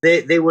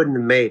 they wouldn't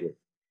have made it.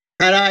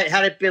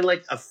 Had it been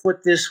like a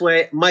foot this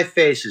way, my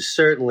face is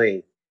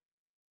certainly,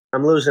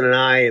 I'm losing an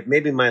eye,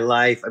 maybe my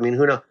life. I mean,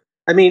 who knows?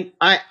 I mean,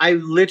 I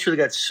literally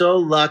got so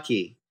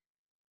lucky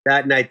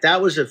that night.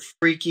 That was a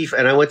freaky,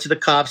 and I went to the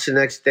cops the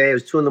next day. It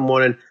was 2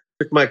 a.m,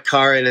 took my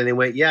car in, and they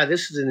went, yeah,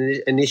 this is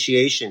an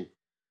initiation.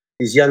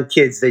 These young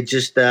kids, they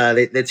just,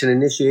 it's an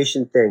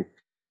initiation thing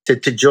to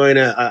join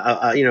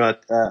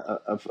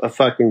a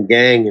fucking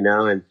gang, you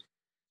know? And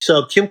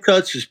so Kim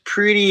Coates was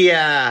pretty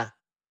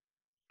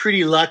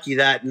lucky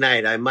that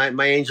night.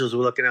 My angels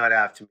were looking out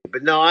after me,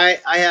 but no, I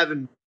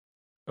haven't.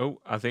 Oh,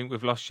 I think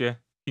we've lost you.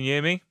 Can you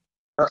hear me?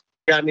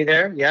 Got me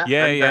there? Yeah.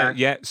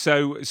 Yeah.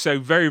 So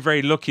very,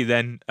 very lucky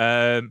then.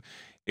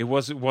 It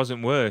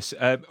wasn't worse.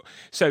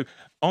 So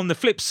on the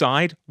flip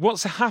side,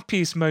 what's the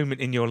happiest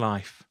moment in your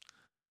life?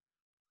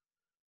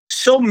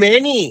 So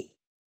many.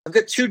 I've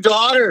got 2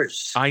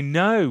 daughters. I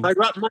know.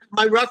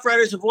 My Rough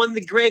Riders have won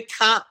the Grey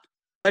Cup.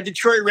 My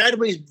Detroit Red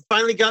Wings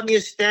finally got me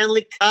a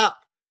Stanley Cup.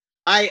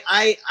 My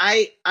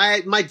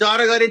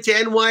daughter got into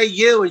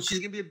NYU, and she's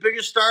gonna be a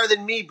bigger star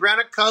than me.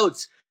 Brenna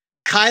Coates.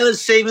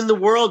 Kyla's saving the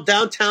world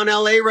downtown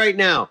LA right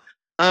now.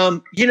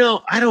 You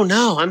know, I don't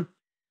know.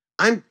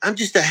 I'm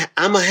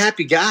a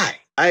happy guy.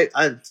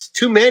 It's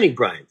too many,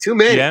 Brian. Too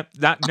many. Yeah,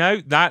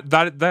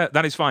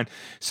 that is fine.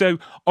 So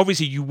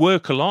obviously you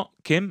work a lot,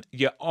 Kim.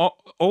 You're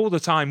all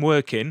the time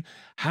working.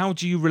 How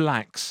do you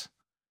relax?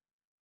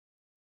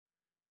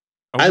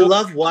 I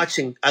love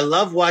watching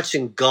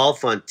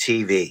golf on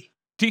TV.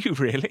 Do you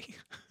really?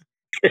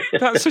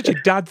 That's such a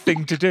dad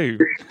thing to do.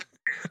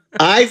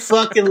 I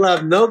fucking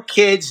love no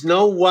kids,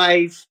 no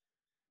wife,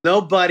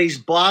 no buddies,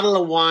 bottle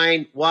of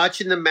wine,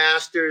 watching the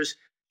Masters,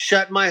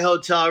 shut my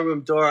hotel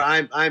room door.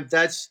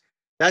 That's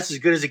as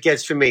good as it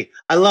gets for me.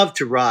 I love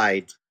to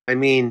ride. I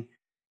mean,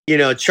 you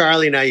know,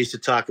 Charlie and I used to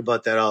talk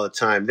about that all the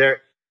time.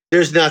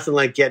 There's nothing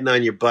like getting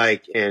on your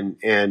bike and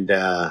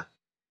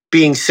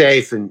being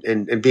safe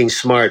and being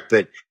smart.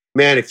 But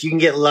man, if you can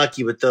get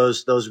lucky with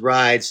those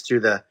rides through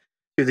the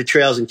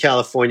trails in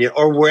California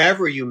or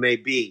wherever you may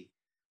be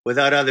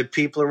without other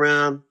people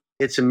around,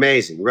 it's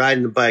amazing.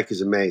 Riding the bike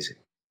is amazing.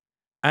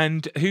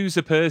 And who's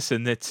the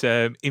person that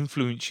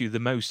influenced you the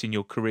most in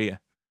your career?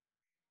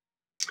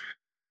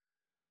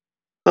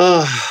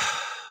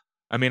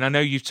 I mean, I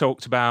know you've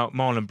talked about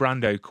Marlon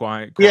Brando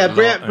quite yeah, a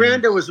lot.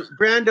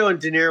 Brando and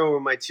De Niro were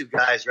my 2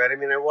 guys, right? I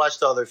mean, I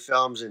watched all their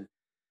films, and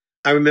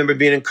I remember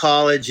being in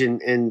college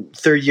and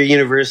third year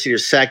university or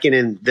second,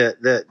 and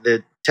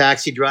the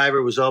Taxi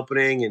Driver was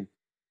opening, and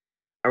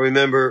I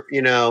remember,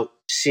 you know,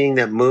 seeing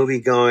that movie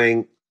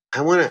going,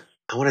 I want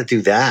to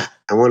do that.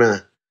 I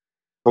want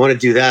to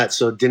do that.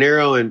 So De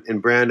Niro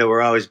and Brando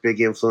were always big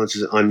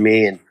influences on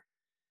me, and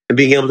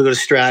being able to go to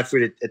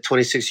Stratford at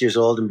 26 years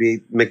old and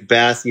be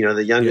Macbeth, you know,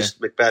 the youngest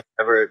Macbeth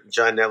ever.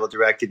 John Neville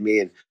directed me,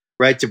 and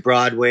right to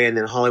Broadway, and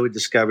then Hollywood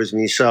discovers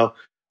me. So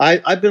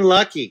I've been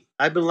lucky.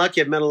 I've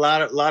met a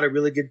lot of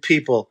really good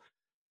people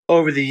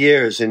over the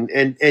years,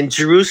 and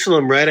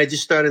Jerusalem, right? I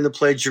just started to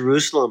play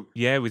Jerusalem.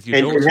 Yeah, with your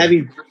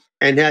daughter.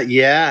 And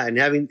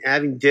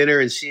having dinner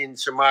and seeing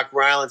Sir Mark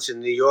Rylance in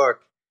New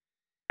York,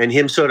 and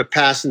him sort of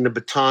passing the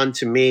baton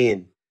to me,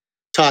 and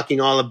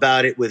talking all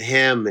about it with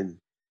him and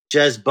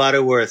Jez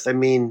Butterworth. I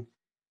mean,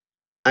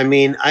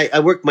 I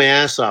worked my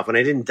ass off and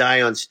I didn't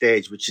die on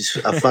stage, which is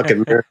a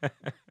fucking miracle.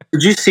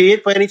 Did you see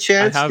it by any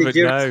chance? I haven't. Did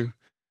you?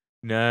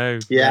 No.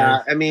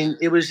 Yeah, I mean,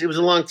 it was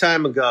a long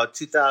time ago,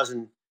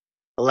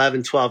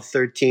 2011, 12,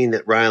 13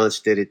 that Rylance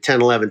did it,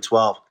 10, 11,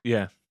 12.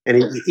 Yeah.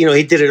 And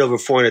he did it over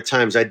 400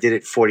 times. I did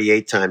it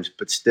 48 times,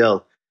 but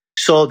still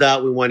sold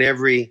out. We won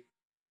every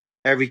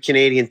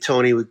Canadian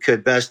Tony we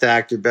could: best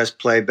actor, best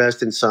play,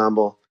 best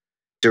ensemble,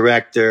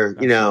 director.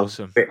 That's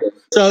awesome.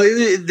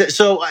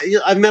 So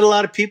I've met a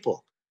lot of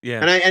people.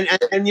 Yeah.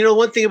 And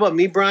one thing about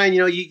me, Brian,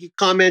 you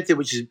commented,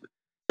 which is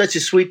such a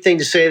sweet thing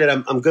to say, that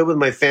I'm good with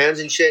my fans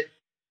and shit.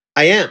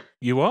 I am.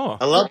 You are.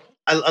 I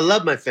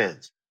love my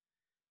fans.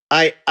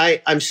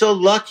 I'm so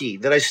lucky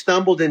that I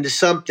stumbled into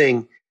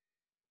something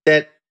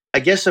that I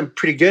guess I'm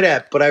pretty good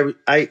at, but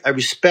I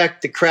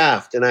respect the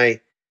craft, and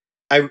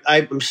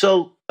I'm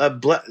so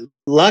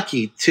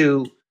lucky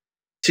to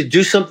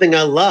do something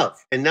I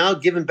love, and now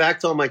giving back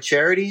to all my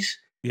charities.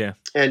 Yeah.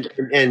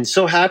 And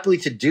so happily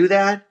to do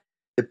that.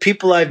 The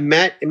people I've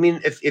met. I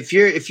mean, if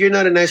you're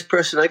not a nice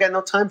person, I got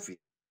no time for you.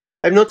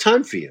 I have no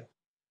time for you.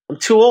 I'm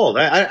too old.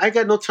 I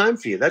got no time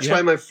for you. That's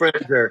why my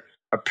friends are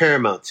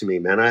paramount to me,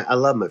 man. I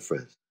love my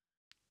friends.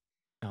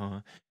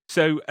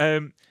 So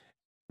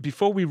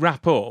before we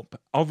wrap up,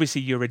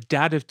 obviously you're a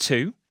dad of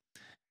two.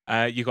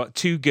 You got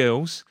two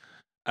girls.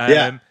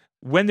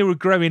 When they were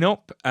growing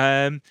up,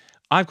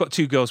 I've got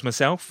two girls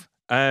myself.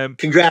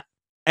 Congrats.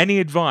 Any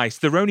advice?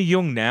 They're only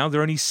young now.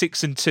 They're only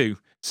 6 and 2.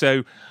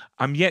 So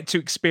I'm yet to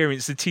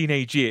experience the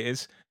teenage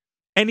years.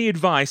 Any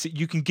advice that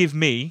you can give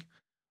me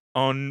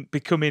on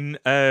becoming,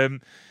 I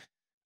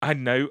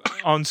don't know,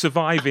 on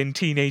surviving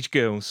teenage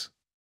girls?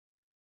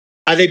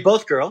 Are they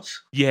both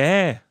girls?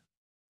 Yeah.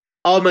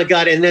 Oh my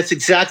God. And that's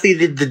exactly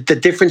the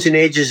difference in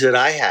ages that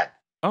I had.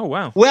 Oh,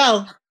 wow.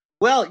 Well,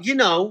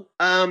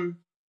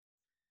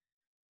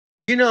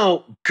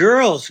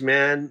 girls,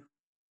 man,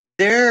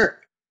 they're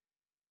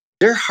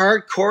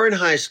hardcore in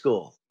high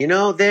school.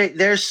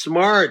 They're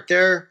smart.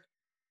 They're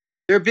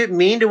a bit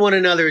mean to one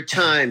another at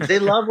times. They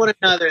love one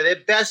another. They're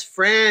best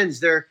friends.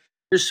 They're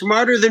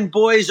smarter than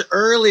boys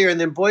earlier, and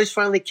then boys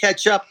finally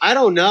catch up. I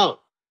don't know.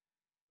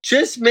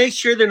 Just make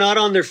sure they're not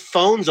on their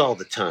phones all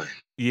the time.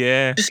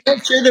 Yeah. Just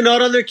make sure they're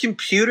not on their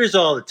computers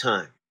all the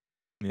time.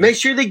 Yeah. Make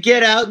sure they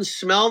get out and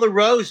smell the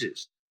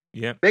roses.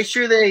 Yeah. Make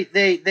sure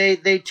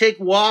they take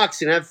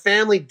walks and have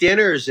family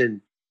dinners.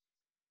 And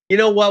you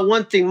know what?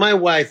 One thing, my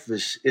wife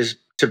is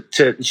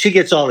she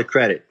gets all the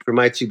credit for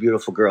my two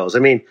beautiful girls. I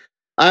mean,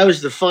 I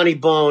was the funny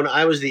bone.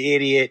 I was the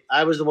idiot.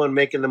 I was the one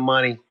making the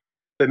money.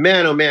 But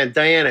man, oh man,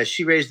 Diana,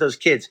 she raised those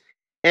kids.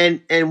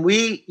 And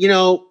we,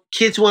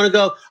 kids want to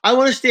go, I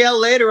want to stay out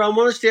later. I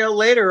want to stay out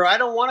later. Or I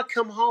don't want to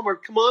come home. Or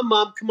come on,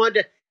 Mom, come on.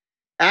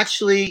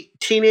 Actually,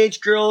 teenage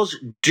girls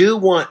do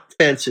want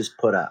fences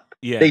put up.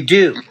 Yeah. They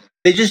do.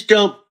 They just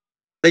don't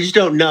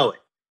know it.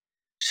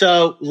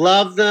 So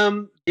love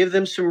them, give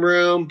them some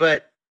room,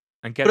 but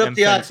and get put them up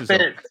the odd fences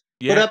fence. Up.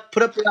 Yeah.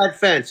 Put up the odd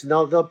fence, and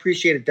they'll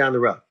appreciate it down the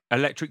road.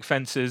 Electric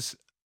fences.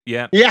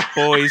 Yeah. Yeah.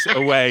 Boys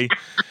away.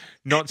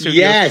 Not till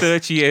yes. you're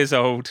 30 years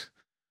old.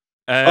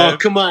 Oh,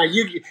 come on.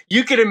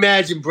 You can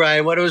imagine,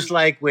 Brian, what it was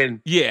like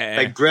when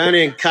like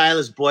Brownie and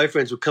Kyla's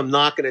boyfriends would come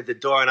knocking at the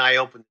door and I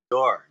opened the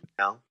door,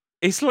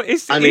 It's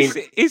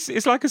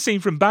like a scene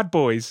from Bad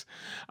Boys.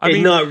 I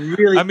mean, I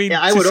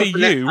would to see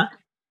you.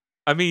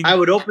 I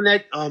would open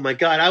that. Oh my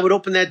God! I would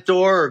open that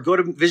door or go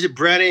to visit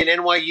Brenna in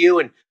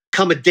NYU and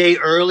come a day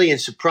early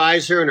and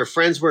surprise her, and her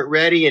friends weren't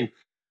ready, and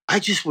I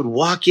just would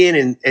walk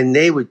in and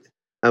I would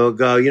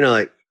go,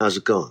 like, how's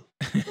it going?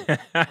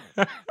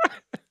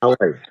 How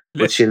are you?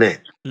 What's your name?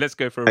 Let's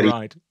go for a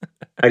ride.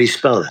 How do you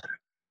spell that?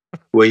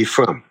 Where are you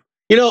from?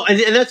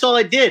 And that's all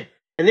I did,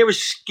 and they were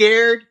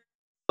scared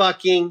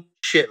fucking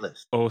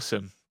shitless.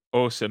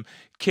 Awesome.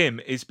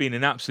 Kim, it's been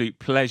an absolute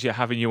pleasure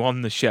having you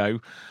on the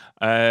show.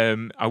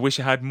 I wish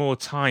I had more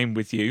time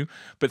with you,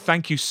 but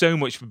thank you so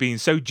much for being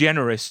so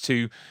generous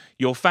to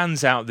your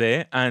fans out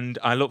there, and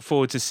I look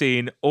forward to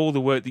seeing all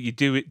the work that you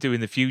do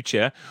in the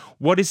future.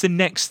 What is the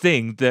next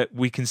thing that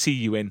we can see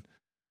you in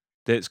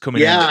that's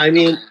coming out? I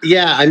mean,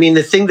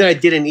 the thing that I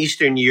did in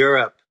Eastern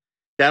Europe,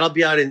 that'll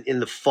be out in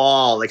the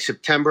fall, like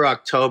September,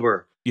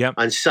 October. Yep.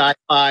 On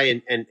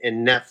Sci-Fi and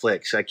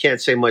Netflix. I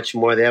can't say much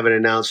more. They haven't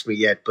announced me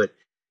yet, but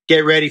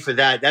get ready for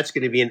that. That's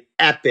going to be an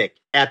epic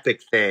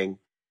thing.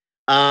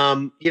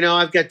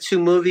 I've got 2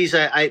 movies.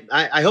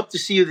 I hope to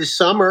see you this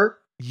summer.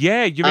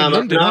 Yeah, you're in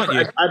London, aren't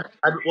you?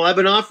 I've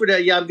been offered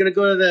I'm going to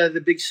go to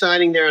the big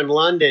signing there in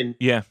London.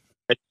 Yeah.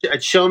 At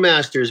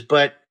Showmasters,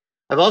 but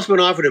I've also been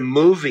offered a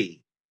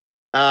movie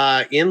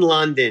in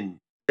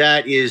London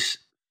that is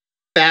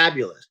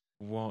fabulous.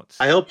 What?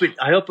 I hope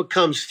it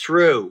comes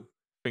through.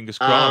 Fingers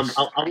crossed.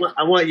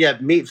 I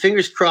want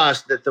fingers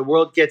crossed that the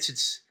world gets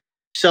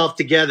itself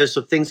together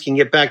so things can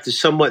get back to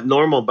somewhat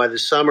normal by the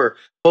summer.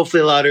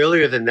 Hopefully a lot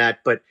earlier than that.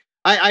 But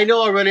I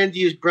know I'll run into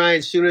you,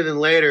 Brian, sooner than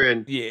later,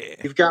 and Yeah.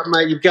 you've got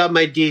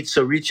my deeds.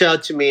 So reach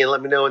out to me and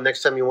let me know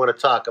next time you want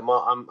to talk. I'm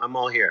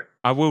all here.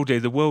 I will do.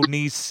 The world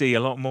needs to see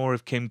a lot more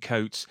of Kim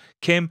Coates.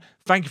 Kim,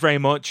 thank you very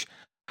much.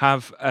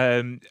 Have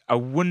a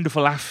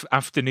wonderful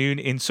afternoon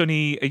in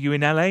sunny. Are you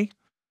in LA?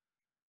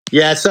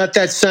 Yeah, it's not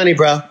that sunny,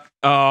 bro.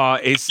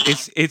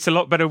 It's a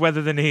lot better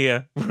weather than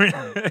here.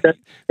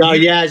 Oh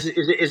yeah, is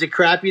it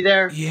crappy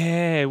there?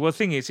 Yeah. Well, the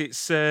thing is,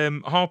 it's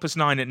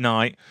 9:30 at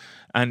night,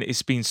 and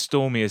it's been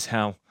stormy as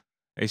hell.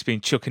 It's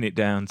been chucking it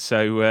down.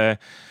 So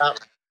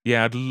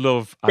yeah, I'd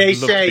love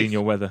to be in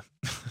your weather.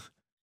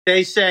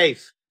 Stay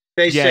safe.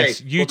 Stay yes,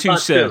 safe. you too,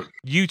 sir. Soon.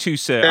 You too,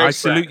 sir.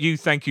 Thanks, I salute Brad. you.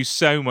 Thank you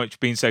so much for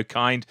being so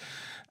kind,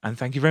 and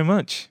thank you very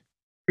much.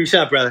 Peace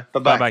out, brother.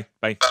 Bye-bye. Bye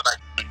bye. Bye.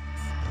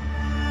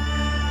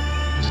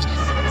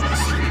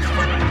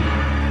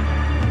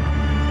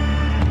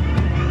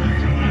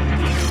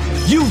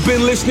 You've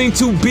been listening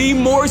to Be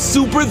More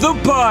Super, the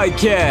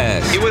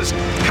podcast. It was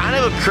kind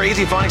of a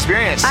crazy, fun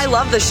experience. I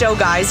love the show,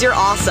 guys. You're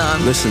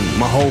awesome. Listen,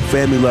 my whole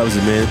family loves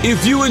it, man.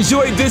 If you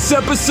enjoyed this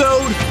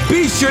episode,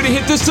 be sure to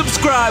hit the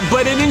subscribe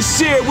button and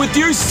share with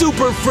your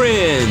super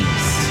friends.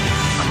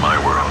 In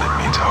my world,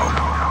 it means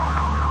hope.